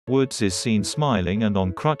Woods is seen smiling and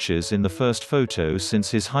on crutches in the first photo since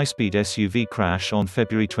his high-speed SUV crash on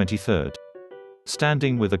February 23.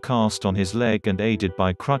 Standing with a cast on his leg and aided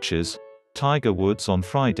by crutches, Tiger Woods on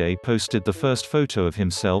Friday posted the first photo of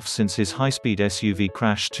himself since his high-speed SUV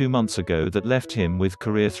crash 2 months ago that left him with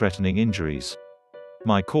career-threatening injuries.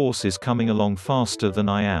 "My course is coming along faster than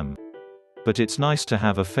I am. But it's nice to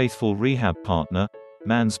have a faithful rehab partner,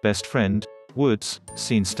 man's best friend," Woods,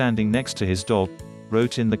 seen standing next to his dog,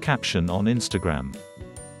 wrote in the caption on Instagram.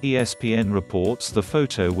 ESPN reports the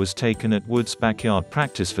photo was taken at Woods' backyard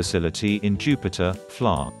practice facility in Jupiter,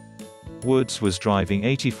 Fla. Woods was driving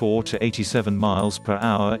 84 to 87 miles per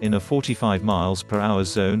hour in a 45 miles per hour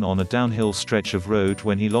zone on a downhill stretch of road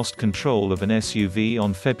when he lost control of an SUV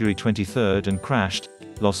on February 23 and crashed,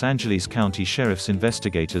 Los Angeles County Sheriff's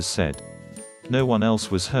investigators said. No one else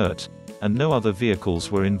was hurt, and no other vehicles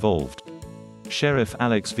were involved. Sheriff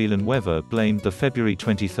Alex Villanueva blamed the February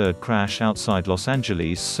 23 crash outside Los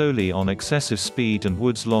Angeles solely on excessive speed and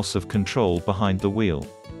Woods' loss of control behind the wheel.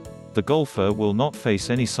 The golfer will not face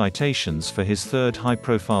any citations for his third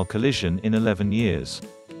high-profile collision in 11 years.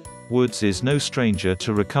 Woods is no stranger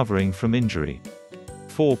to recovering from injury.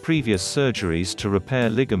 4 previous surgeries to repair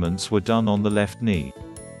ligaments were done on the left knee.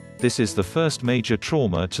 This is the first major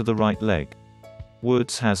trauma to the right leg.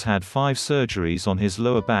 Woods has had 5 surgeries on his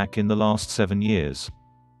lower back in the last 7 years.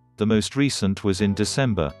 The most recent was in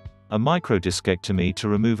December, a microdiscectomy to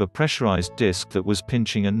remove a pressurized disc that was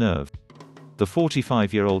pinching a nerve. The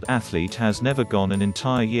 45-year-old athlete has never gone an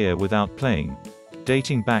entire year without playing,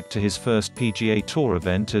 dating back to his first PGA Tour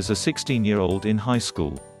event as a 16-year-old in high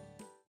school.